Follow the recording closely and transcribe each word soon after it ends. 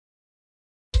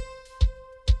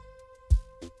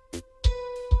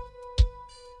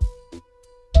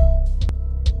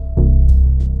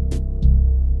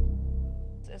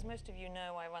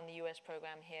US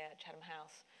program here at Chatham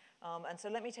House. And so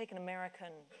let me take an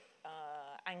American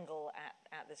angle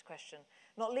at this question,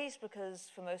 not least because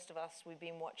for most of us, we've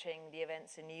been watching the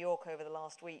events in New York over the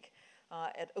last week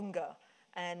at UNGA.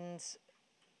 And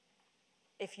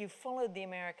if you followed the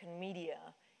American media,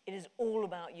 it is all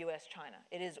about US-China.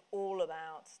 It is all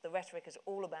about, the rhetoric is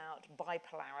all about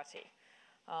bipolarity.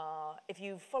 If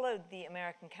you followed the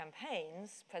American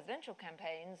campaigns, presidential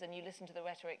campaigns, and you listen to the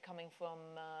rhetoric coming from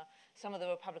some of the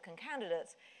Republican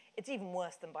candidates, it's even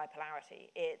worse than bipolarity.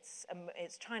 It's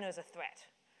China as a threat.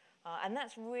 And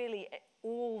that's really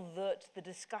all that the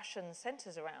discussion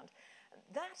centers around.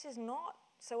 That is not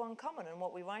so uncommon, and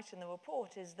what we write in the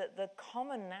report is that the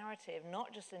common narrative,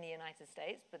 not just in the United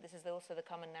States, but this is also the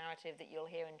common narrative that you'll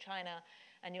hear in China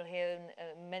and you'll hear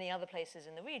in many other places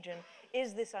in the region,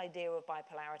 is this idea of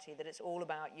bipolarity, that it's all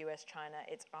about US-China,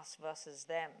 it's us versus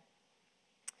them.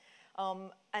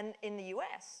 And in the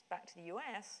US, back to the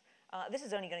US, this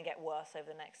is only going to get worse over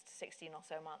the next 16 or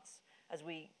so months as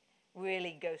we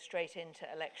really go straight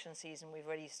into election season. We've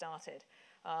already started.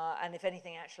 And if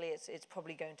anything, actually, it's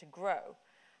probably going to grow.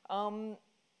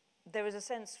 There is a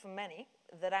sense from many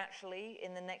that actually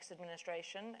in the next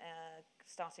administration,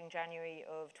 starting January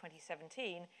of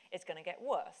 2017, it's going to get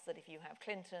worse. That if you have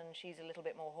Clinton, she's a little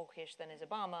bit more hawkish than is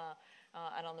Obama.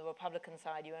 And on the Republican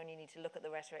side, you only need to look at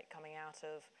the rhetoric coming out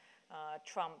of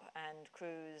Trump and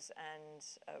Cruz and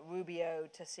Rubio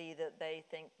to see that they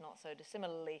think not so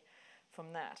dissimilarly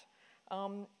from that.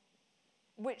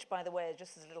 Which, by the way,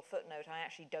 just as a little footnote, I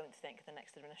actually don't think the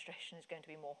next administration is going to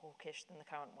be more hawkish than the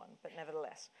current one, but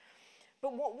nevertheless.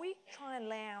 But what we try and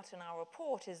lay out in our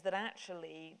report is that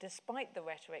actually, despite the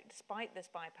rhetoric, despite this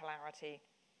bipolarity,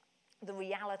 the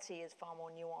reality is far more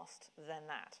nuanced than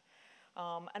that.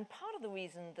 And part of the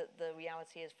reason that the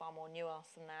reality is far more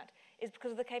nuanced than that is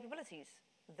because of the capabilities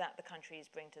that the countries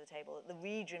bring to the table, that the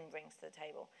region brings to the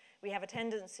table. We have a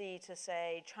tendency to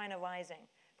say China rising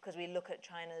because we look at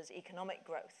China's economic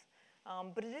growth.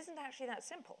 But it isn't actually that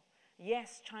simple.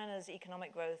 Yes, China's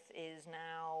economic growth is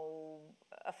now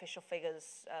official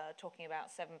figures talking about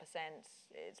 7%.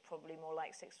 It's probably more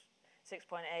like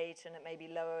 6.8, and it may be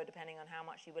lower depending on how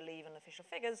much you believe in official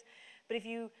figures. But if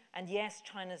you, and yes,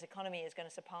 China's economy is going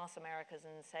to surpass America's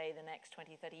in, say, the next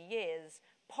 20, 30 years,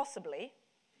 possibly,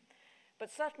 but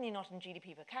certainly not in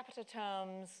GDP per capita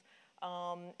terms.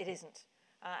 It isn't.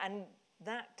 And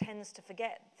that tends to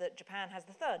forget that Japan has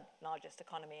the third largest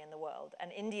economy in the world,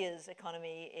 and India's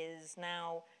economy is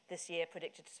now, this year,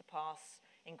 predicted to surpass,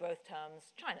 in growth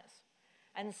terms, China's.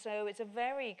 And so it's a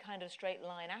very kind of straight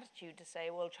line attitude to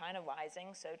say, well, China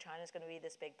rising, so China's going to be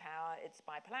this big power, it's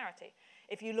bipolarity.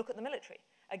 If you look at the military,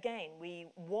 again, we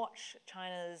watch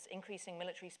China's increasing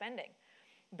military spending,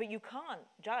 but you can't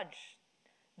judge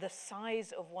the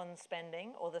size of one's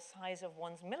spending or the size of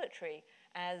one's military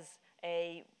as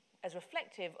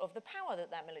reflective of the power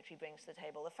that that military brings to the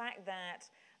table. The fact that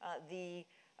the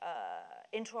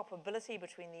interoperability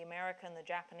between the American, the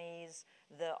Japanese,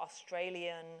 the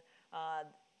Australian,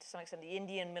 to some extent the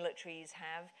Indian militaries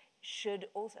have, should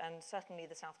also, and certainly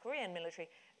the South Korean military,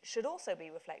 should also be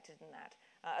reflected in that.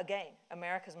 Again,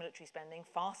 America's military spending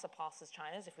far surpasses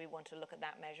China's if we want to look at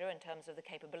that measure in terms of the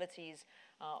capabilities,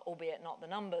 albeit not the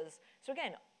numbers. So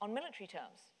again, on military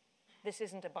terms, this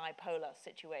isn't a bipolar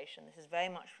situation. This is very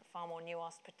much far more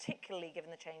nuanced, particularly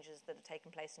given the changes that have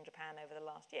taken place in Japan over the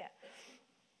last year.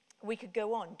 We could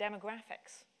go on.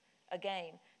 Demographics.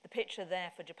 Again, the picture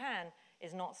there for Japan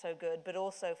is not so good, but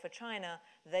also for China,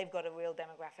 they've got a real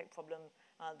demographic problem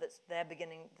that's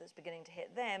beginning to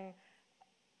hit them.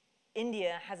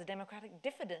 India has a demographic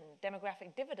dividend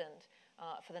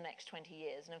for the next 20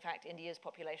 years. And in fact, India's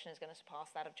population is going to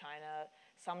surpass that of China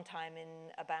sometime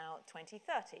in about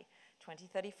 2030,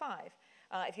 2035.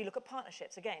 If you look at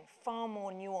partnerships, again, far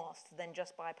more nuanced than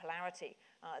just bipolarity.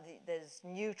 There's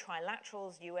new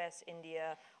trilaterals, US,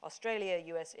 India, Australia,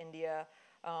 US, India,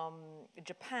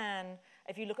 Japan.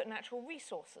 If you look at natural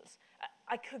resources,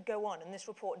 I could go on, and this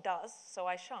report does, so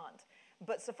I shan't.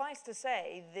 But suffice to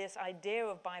say, this idea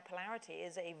of bipolarity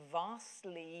is a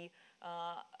vastly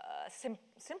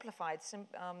simplified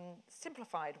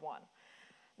one.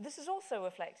 This is also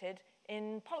reflected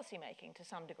in policymaking to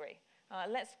some degree.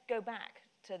 Let's go back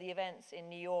to the events in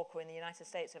New York or in the United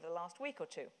States over the last week or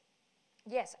two.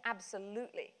 Yes,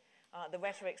 absolutely. The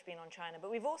rhetoric's been on China, but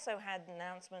we've also had an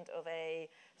announcement of a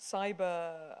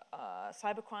cybercrime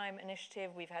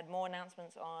initiative. We've had more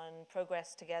announcements on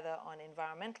progress together on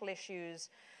environmental issues,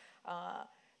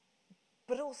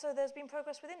 but also there's been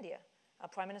progress with India.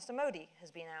 Prime Minister Modi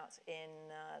has been out in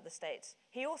the States.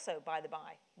 He also, by the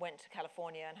by, went to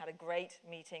California and had a great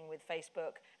meeting with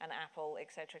Facebook and Apple, et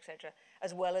cetera,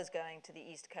 as well as going to the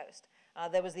East Coast.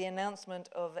 There was the announcement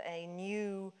of a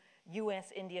new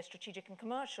US-India strategic and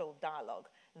commercial dialogue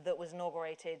that was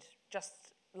inaugurated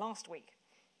just last week.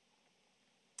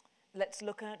 Let's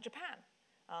look at Japan.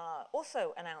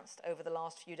 Also announced over the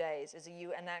last few days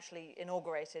and actually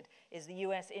inaugurated is the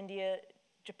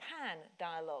US-India-Japan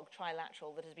dialogue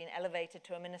trilateral that has been elevated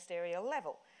to a ministerial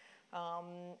level.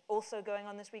 Also going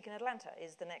on this week in Atlanta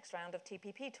is the next round of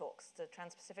TPP talks, the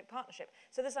Trans-Pacific Partnership.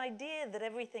 So this idea that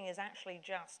everything is actually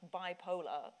just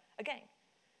bipolar, again,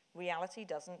 reality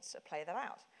doesn't play that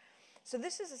out. So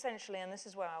this is essentially, and this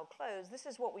is where I'll close, this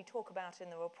is what we talk about in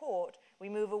the report. We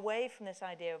move away from this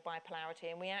idea of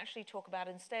bipolarity and we actually talk about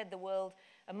instead the world,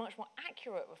 a much more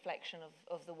accurate reflection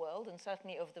of the world and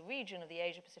certainly of the region, of the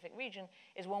Asia-Pacific region,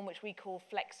 is one which we call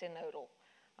flexinodal.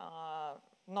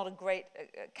 Not a great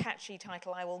catchy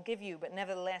title I will give you, but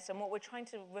nevertheless, and what we're trying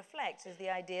to reflect is the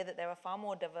idea that there are far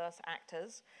more diverse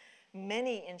actors,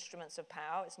 many instruments of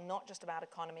power. It's not just about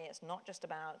economy, it's not just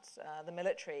about the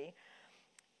military,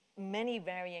 many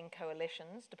varying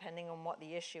coalitions, depending on what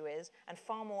the issue is, and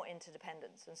far more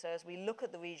interdependence. And so as we look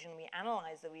at the region, we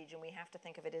analyze the region, we have to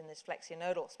think of it in this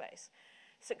flexinodal space.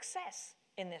 Success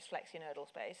in this flexinodal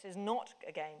space is not,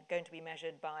 again, going to be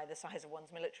measured by the size of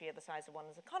one's military or the size of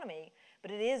one's economy,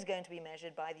 but it is going to be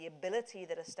measured by the ability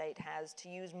that a state has to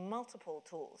use multiple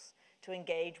tools to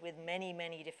engage with many,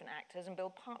 many different actors and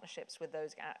build partnerships with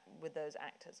those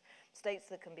actors. States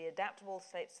that can be adaptable,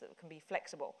 states that can be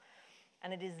flexible.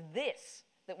 And it is this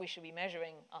that we should be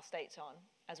measuring our states on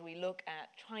as we look at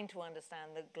trying to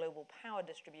understand the global power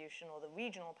distribution or the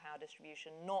regional power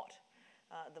distribution, not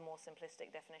the more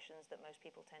simplistic definitions that most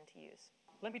people tend to use.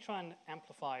 Let me try and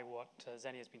amplify what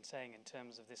Xenia has been saying in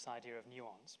terms of this idea of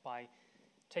nuance by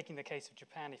taking the case of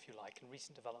Japan, if you like, and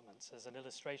recent developments as an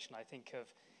illustration, I think,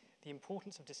 of the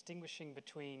importance of distinguishing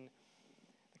between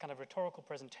the kind of rhetorical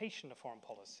presentation of foreign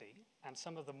policy and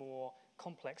some of the more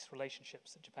complex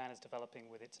relationships that Japan is developing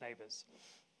with its neighbors.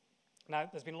 Now,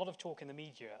 there's been a lot of talk in the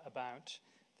media about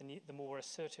the more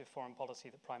assertive foreign policy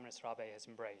that Prime Minister Abe has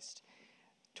embraced.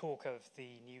 Talk of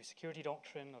the new security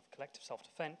doctrine, of collective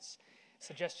self-defense,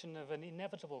 suggestion of an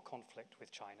inevitable conflict with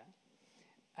China,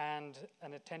 and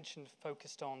an attention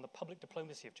focused on the public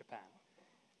diplomacy of Japan,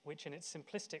 which in its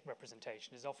simplistic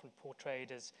representation is often portrayed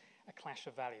as a clash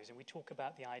of values. And we talk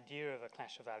about the idea of a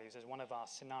clash of values as one of our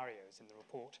scenarios in the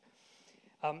report.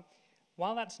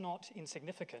 While that's not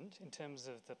insignificant in terms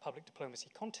of the public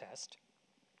diplomacy contest,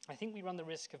 I think we run the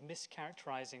risk of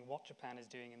mischaracterizing what Japan is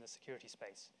doing in the security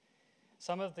space.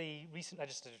 Some of the recent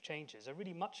legislative changes are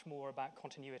really much more about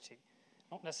continuity,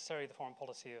 not necessarily the foreign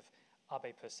policy of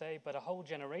Abe per se, but a whole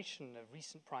generation of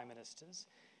recent prime ministers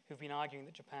who've been arguing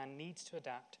that Japan needs to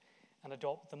adapt and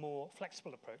adopt the more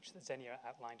flexible approach that Xenia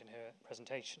outlined in her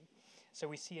presentation. So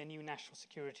we see a new national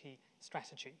security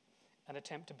strategy, an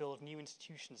attempt to build new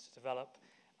institutions to develop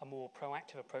a more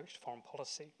proactive approach to foreign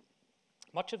policy.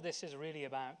 Much of this is really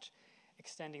about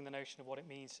extending the notion of what it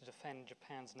means to defend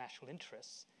Japan's national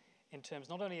interests in terms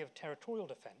not only of territorial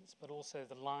defense, but also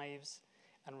the lives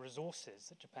and resources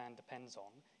that Japan depends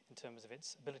on in terms of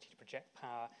its ability to project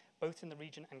power, both in the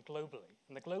region and globally.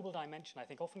 And the global dimension, I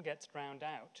think, often gets drowned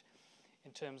out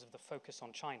in terms of the focus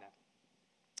on China.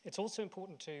 It's also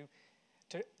important to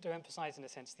emphasize, in a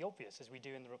sense, the obvious, as we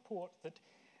do in the report, that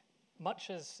much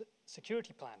as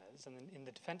security planners and in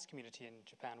the defense community in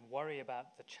Japan worry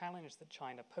about the challenge that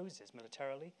China poses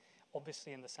militarily,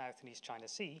 obviously in the South and East China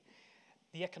Sea,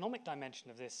 the economic dimension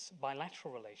of this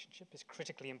bilateral relationship is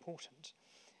critically important.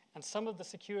 And some of the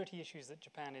security issues that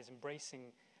Japan is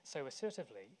embracing so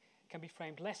assertively can be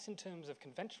framed less in terms of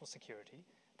conventional security,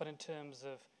 but in terms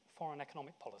of foreign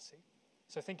economic policy.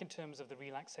 So think in terms of the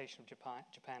relaxation of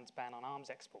Japan's ban on arms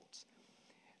exports.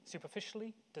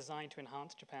 Superficially designed to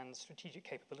enhance Japan's strategic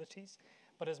capabilities,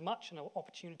 but as much an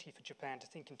opportunity for Japan to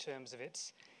think in terms of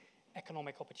its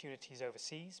economic opportunities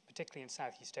overseas, particularly in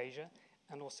Southeast Asia,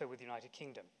 and also with the United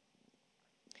Kingdom.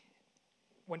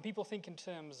 When people think in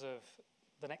terms of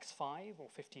the next 5 or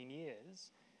 15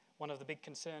 years, one of the big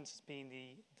concerns has been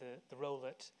the role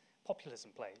that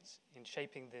populism plays in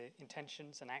shaping the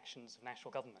intentions and actions of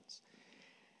national governments.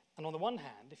 And on the one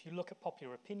hand, if you look at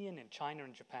popular opinion in China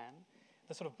and Japan,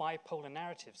 the sort of bipolar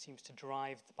narrative seems to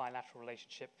drive the bilateral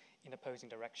relationship in opposing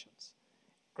directions.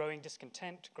 Growing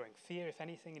discontent, growing fear, if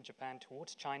anything, in Japan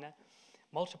towards China,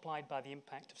 multiplied by the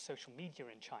impact of social media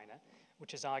in China,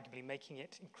 which is arguably making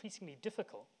it increasingly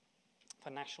difficult for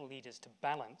national leaders to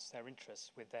balance their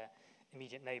interests with their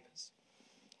immediate neighbors.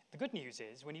 The good news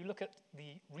is, when you look at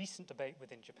the recent debate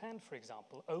within Japan, for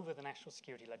example, over the national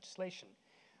security legislation,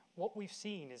 what we've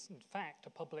seen is, in fact,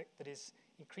 a public that is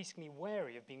increasingly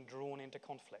wary of being drawn into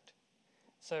conflict.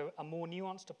 So a more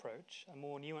nuanced approach, a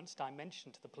more nuanced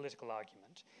dimension to the political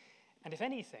argument. And if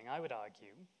anything, I would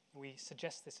argue, we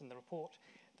suggest this in the report,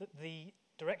 that the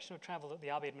direction of travel that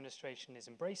the Abe administration is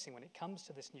embracing when it comes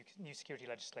to this new security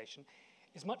legislation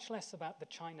is much less about the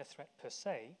China threat per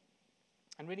se,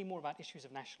 and really more about issues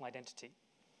of national identity,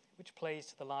 which plays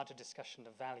to the larger discussion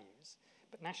of values.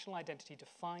 But national identity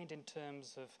defined in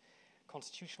terms of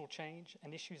constitutional change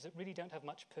and issues that really don't have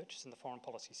much purchase in the foreign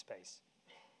policy space.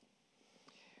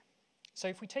 So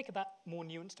if we take that more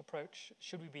nuanced approach,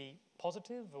 should we be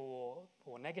positive or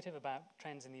negative about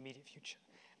trends in the immediate future?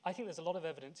 I think there's a lot of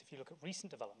evidence, if you look at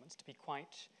recent developments, to be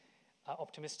quite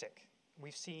optimistic.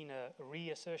 We've seen a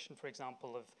reassertion, for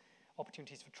example, of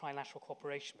opportunities for trilateral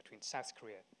cooperation between South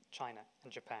Korea, China,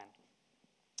 and Japan.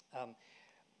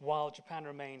 While Japan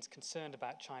remains concerned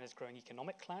about China's growing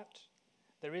economic clout,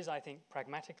 there is, I think,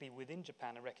 pragmatically within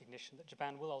Japan a recognition that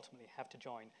Japan will ultimately have to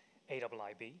join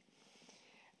AIIB.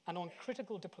 And on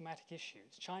critical diplomatic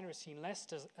issues, China is seen less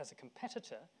as a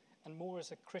competitor and more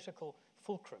as a critical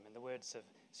fulcrum, in the words of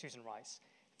Susan Rice,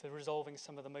 for resolving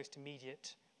some of the most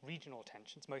immediate regional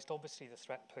tensions, most obviously the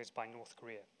threat posed by North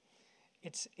Korea.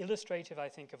 It's illustrative, I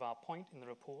think, of our point in the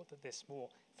report that this more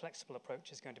flexible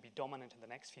approach is going to be dominant in the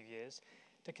next few years,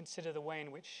 to consider the way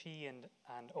in which Xi and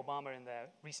Obama in their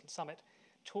recent summit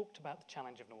talked about the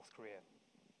challenge of North Korea,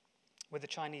 with the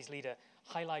Chinese leader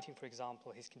highlighting, for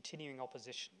example, his continuing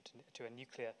opposition to a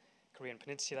nuclear Korean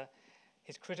peninsula,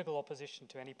 his critical opposition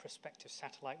to any prospective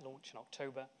satellite launch in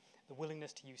October, the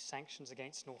willingness to use sanctions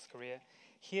against North Korea.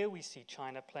 Here we see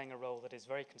China playing a role that is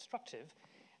very constructive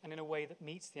and in a way that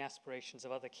meets the aspirations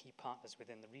of other key partners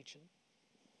within the region.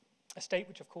 A state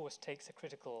which, of course, takes a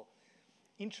critical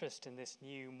interest in this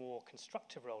new, more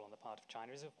constructive role on the part of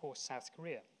China is, of course, South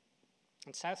Korea.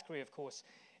 And South Korea, of course,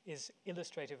 is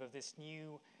illustrative of this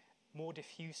new, more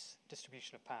diffuse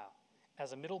distribution of power.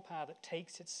 As a middle power that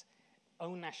takes its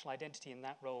own national identity in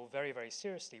that role very, very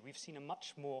seriously, we've seen a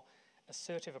much more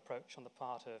assertive approach on the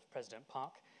part of President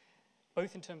Park,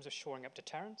 both in terms of shoring up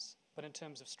deterrence, but in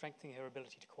terms of strengthening her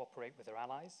ability to cooperate with her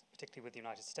allies, particularly with the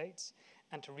United States,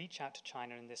 and to reach out to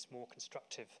China in this more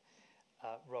constructive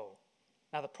role.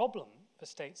 Now, the problem for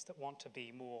states that want to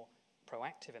be more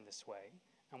proactive in this way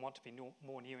and want to be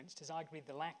more nuanced is arguably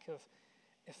the lack of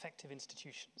effective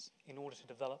institutions in order to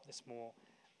develop this more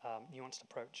nuanced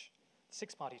approach. The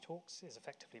six-party talks is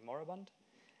effectively moribund.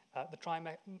 The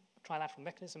trilateral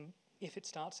mechanism, if it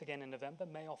starts again in November,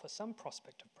 may offer some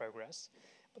prospect of progress,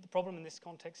 but the problem in this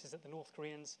context is that the North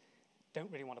Koreans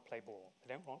don't really want to play ball.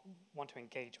 They don't want to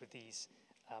engage with these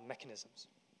mechanisms.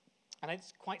 And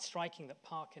it's quite striking that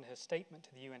Park, in her statement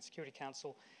to the UN Security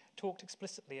Council, talked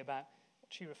explicitly about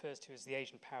what she refers to as the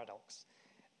Asian paradox,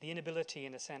 the inability,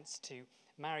 in a sense, to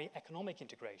marry economic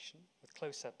integration with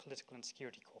closer political and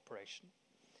security cooperation.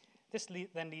 This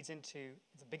then leads into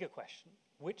the bigger question: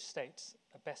 which states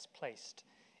are best placed,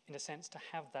 in a sense, to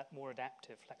have that more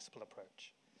adaptive, flexible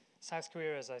approach? South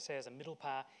Korea, as I say, as a middle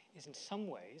power, is in some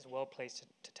ways well placed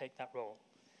to take that role.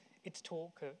 It's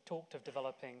talked of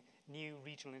developing new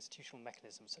regional institutional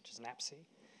mechanisms, such as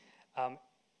NAPSI.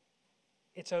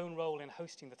 Its own role in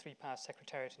hosting the Three-Power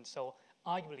Secretariat in Seoul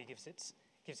arguably gives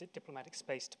it diplomatic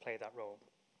space to play that role.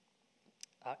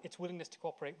 Its willingness to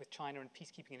cooperate with China in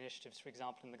peacekeeping initiatives, for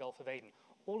example, in the Gulf of Aden.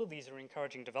 All of these are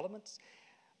encouraging developments,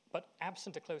 but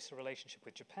absent a closer relationship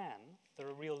with Japan, there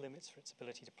are real limits for its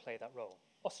ability to play that role.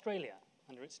 Australia,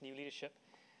 under its new leadership,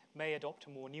 may adopt a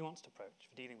more nuanced approach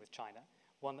for dealing with China,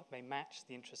 one that may match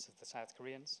the interests of the South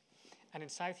Koreans. And in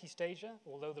Southeast Asia,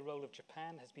 although the role of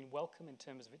Japan has been welcome in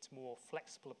terms of its more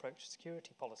flexible approach to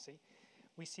security policy,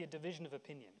 we see a division of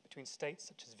opinion between states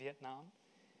such as Vietnam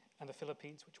and the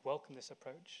Philippines, which welcome this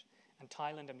approach, and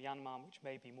Thailand and Myanmar, which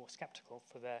may be more skeptical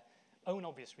for their own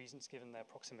obvious reasons given their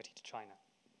proximity to China.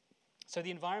 So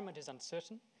the environment is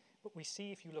uncertain, but we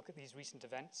see, if you look at these recent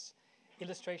events,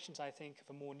 illustrations, I think,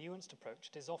 of a more nuanced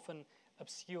approach that is often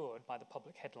obscured by the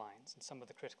public headlines and some of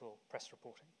the critical press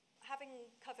reporting. Having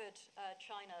covered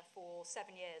China for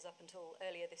 7 years up until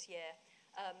earlier this year,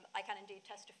 I can indeed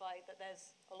testify that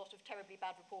there's a lot of terribly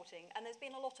bad reporting, and there's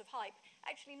been a lot of hype,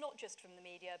 actually not just from the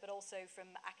media, but also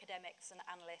from academics and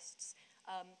analysts,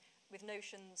 with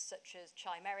notions such as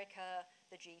Chimerica,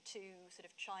 the G2, sort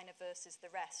of China versus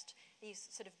the rest, these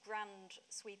sort of grand,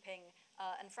 sweeping,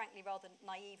 and frankly rather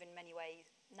naive in many ways,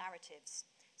 narratives.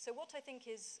 So what I think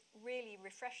is really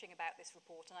refreshing about this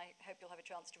report, and I hope you'll have a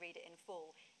chance to read it in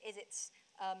full, is its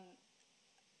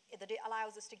that it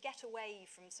allows us to get away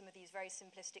from some of these very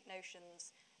simplistic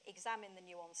notions, examine the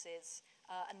nuances,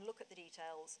 and look at the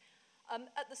details.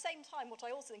 At the same time, what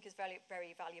I also think is very,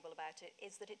 very valuable about it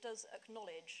is that it does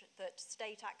acknowledge that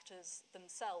state actors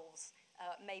themselves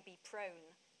may be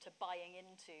prone to buying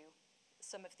into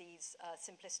some of these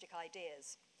simplistic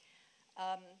ideas.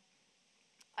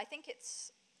 I think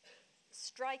it's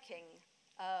striking,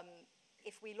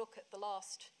 if we look at the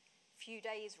last few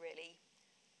days really,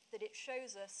 that it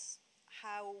shows us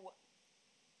how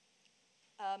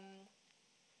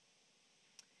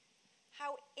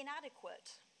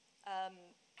inadequate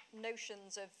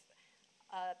notions of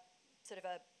sort of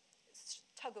a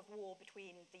tug of war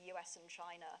between the US and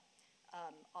China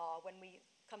are when we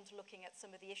come to looking at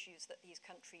some of the issues that these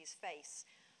countries face.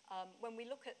 When we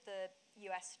look at the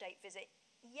US state visit,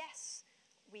 yes,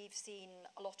 we've seen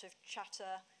a lot of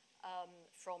chatter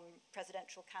from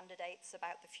presidential candidates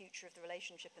about the future of the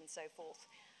relationship and so forth.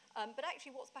 But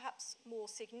actually what's perhaps more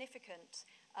significant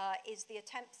is the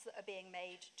attempts that are being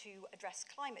made to address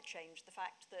climate change, the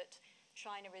fact that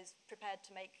China is prepared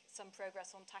to make some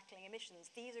progress on tackling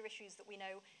emissions. These are issues that we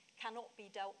know cannot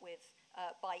be dealt with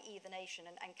by either nation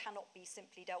and cannot be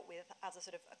simply dealt with as a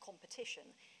sort of a competition.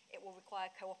 It will require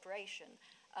cooperation.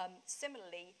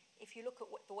 Similarly, if you look at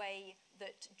the way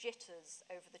that jitters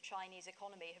over the Chinese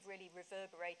economy have really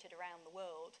reverberated around the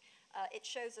world, it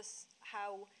shows us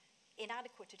how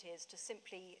inadequate it is to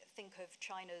simply think of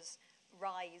China's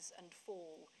rise and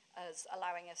fall as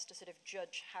allowing us to sort of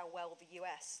judge how well the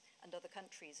US and other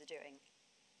countries are doing.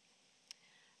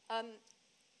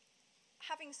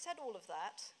 Having said all of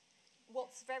that,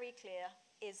 what's very clear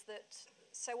is that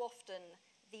so often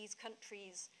these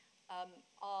countries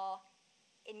are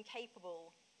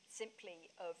incapable simply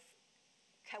of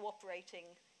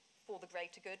cooperating for the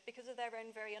greater good because of their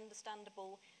own very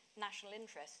understandable national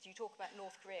interests. You talk about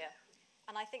North Korea,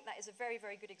 and I think that is a very,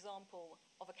 very good example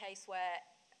of a case where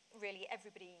really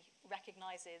everybody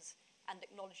recognizes and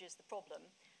acknowledges the problem.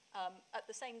 At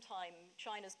the same time,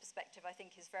 China's perspective, I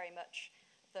think, is very much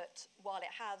that while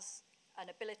it has an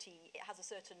ability, it has a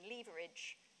certain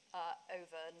leverage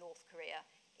over North Korea,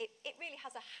 it really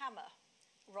has a hammer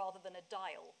rather than a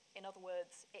dial. In other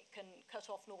words, it can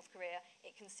cut off North Korea,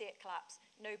 it can see it collapse,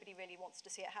 nobody really wants to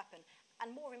see it happen.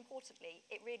 And more importantly,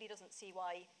 it really doesn't see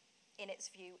why, in its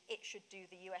view, it should do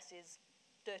the US's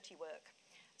dirty work.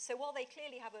 So while they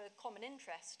clearly have a common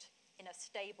interest in a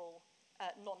stable,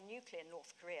 non-nuclear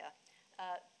North Korea,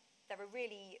 there are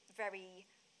really very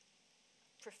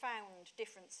profound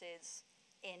differences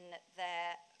in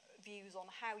their views on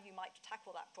how you might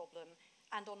tackle that problem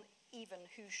and on even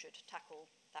who should tackle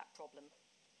that problem.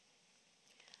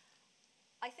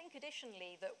 I think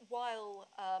additionally that while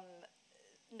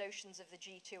notions of the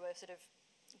G2 are sort of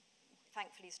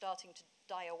thankfully starting to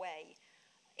die away,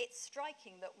 it's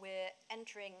striking that we're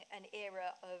entering an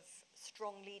era of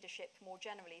strong leadership more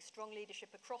generally, strong leadership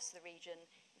across the region.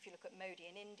 If you look at Modi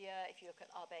in India, if you look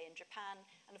at Abe in Japan,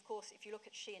 and of course if you look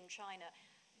at Xi in China,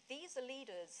 these are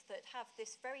leaders that have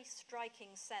this very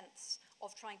striking sense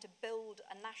of trying to build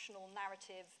a national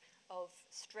narrative of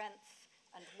strength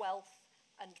and wealth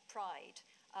and pride,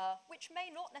 which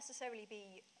may not necessarily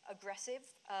be aggressive,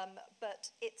 but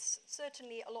it's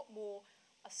certainly a lot more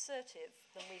assertive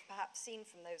than we've perhaps seen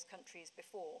from those countries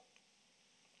before.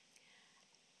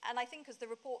 And I think as the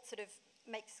report sort of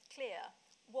makes clear,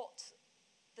 what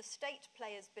the state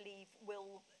players believe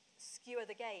will skewer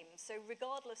the game. So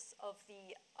regardless of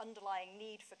the underlying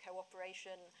need for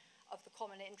cooperation, of the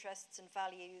common interests and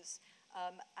values,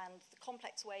 and the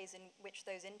complex ways in which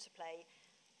those interplay,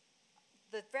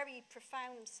 the very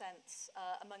profound sense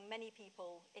among many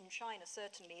people in China,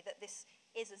 certainly, that this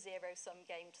is a zero-sum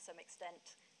game to some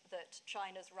extent, that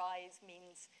China's rise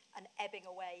means an ebbing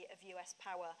away of US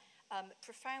power,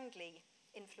 profoundly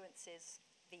influences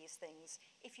these things.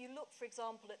 If you look, for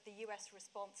example, at the US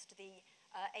response to the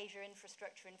Asia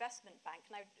Infrastructure Investment Bank,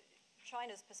 now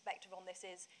China's perspective on this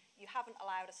is, you haven't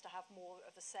allowed us to have more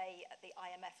of a say at the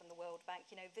IMF and the World Bank.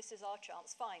 You know, this is our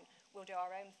chance, fine, we'll do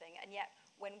our own thing. And yet,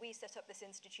 when we set up this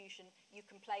institution, you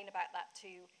complain about that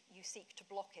too, you seek to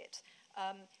block it.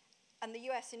 And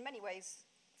the US, in many ways,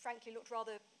 frankly, looked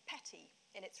rather petty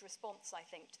in its response, I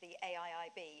think, to the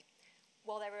AIIB.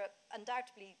 While there are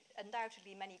undoubtedly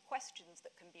many questions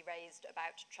that can be raised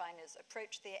about China's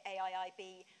approach to the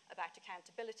AIIB, about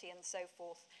accountability and so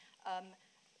forth,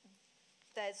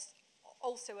 there's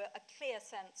also a clear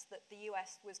sense that the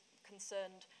US was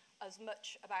concerned as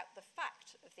much about the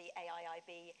fact of the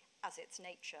AIIB as its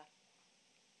nature.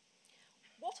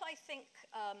 What I think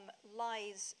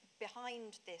lies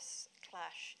behind this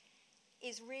clash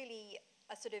is really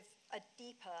a sort of a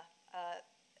deeper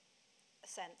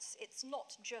sense. It's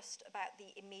not just about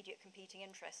the immediate competing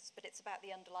interests, but it's about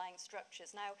the underlying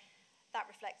structures. Now,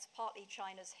 that reflects partly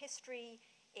China's history,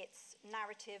 its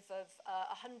narrative of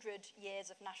 100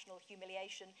 years of national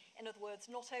humiliation. In other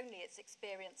words, not only its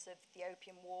experience of the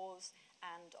Opium Wars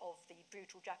and of the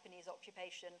brutal Japanese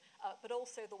occupation, but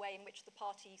also the way in which the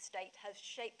party state has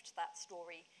shaped that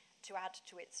story to add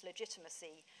to its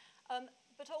legitimacy.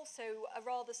 But also a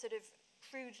rather sort of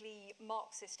crudely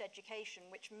Marxist education,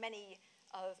 which many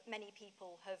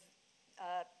people have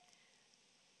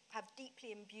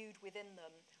deeply imbued within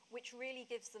them, which really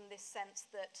gives them this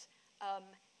sense that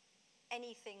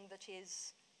anything that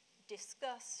is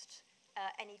discussed,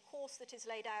 any course that is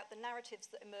laid out, the narratives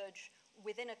that emerge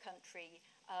within a country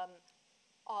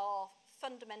are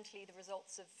fundamentally the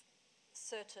results of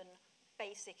certain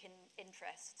basic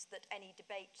interests, that any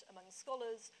debate among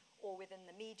scholars or within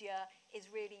the media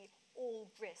is really all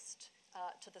grist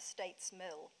to the state's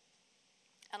mill.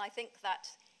 And I think that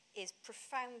is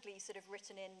profoundly sort of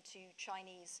written into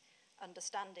Chinese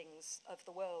understandings of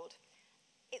the world.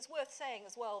 It's worth saying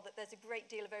as well that there's a great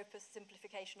deal of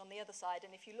oversimplification on the other side,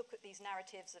 and if you look at these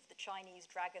narratives of the Chinese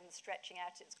dragon stretching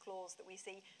out its claws that we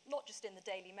see, not just in the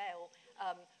Daily Mail,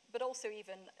 but also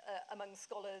even among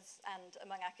scholars and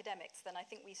among academics, then I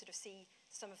think we sort of see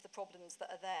some of the problems that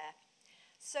are there.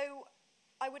 So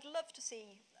I would love to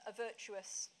see a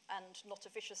virtuous and not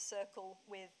a vicious circle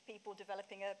with people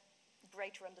developing a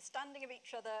greater understanding of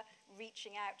each other,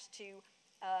 reaching out to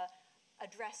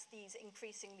address these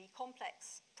increasingly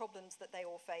complex problems that they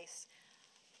all face.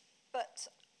 But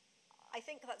I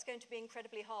think that's going to be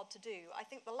incredibly hard to do. I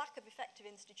think the lack of effective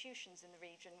institutions in the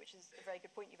region, which is a very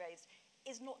good point you raised,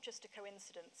 is not just a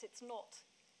coincidence. It's not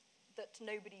that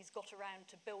nobody's got around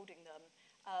to building them.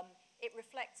 It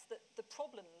reflects that the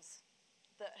problems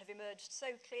that have emerged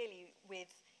so clearly with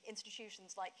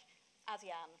institutions like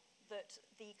ASEAN, that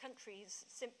the countries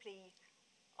simply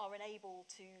are unable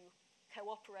to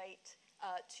cooperate,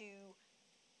 to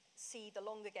see the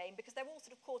longer game, because they're all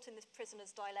sort of caught in this prisoner's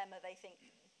dilemma. They think,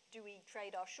 do we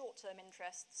trade our short-term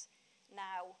interests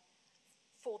now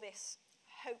for this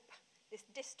hope, this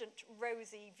distant,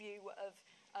 rosy view of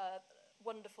a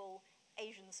wonderful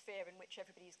Asian sphere in which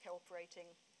everybody's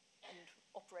cooperating and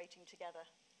operating together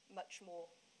much more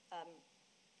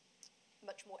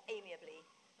amiably?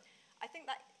 I think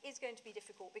that is going to be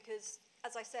difficult because,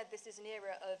 as I said, this is an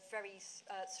era of very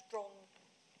strong,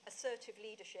 assertive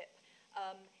leadership.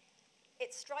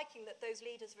 It's striking that those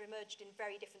leaders have emerged in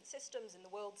very different systems, in the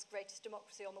world's greatest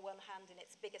democracy on the one hand, in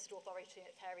its biggest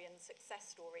authoritarian success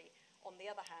story on the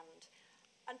other hand.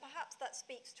 And perhaps that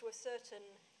speaks to a certain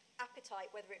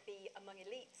appetite, whether it be among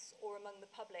elites or among the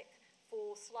public,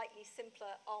 for slightly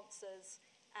simpler answers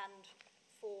and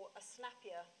for a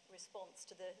snappier response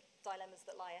to the dilemmas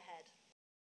that lie ahead.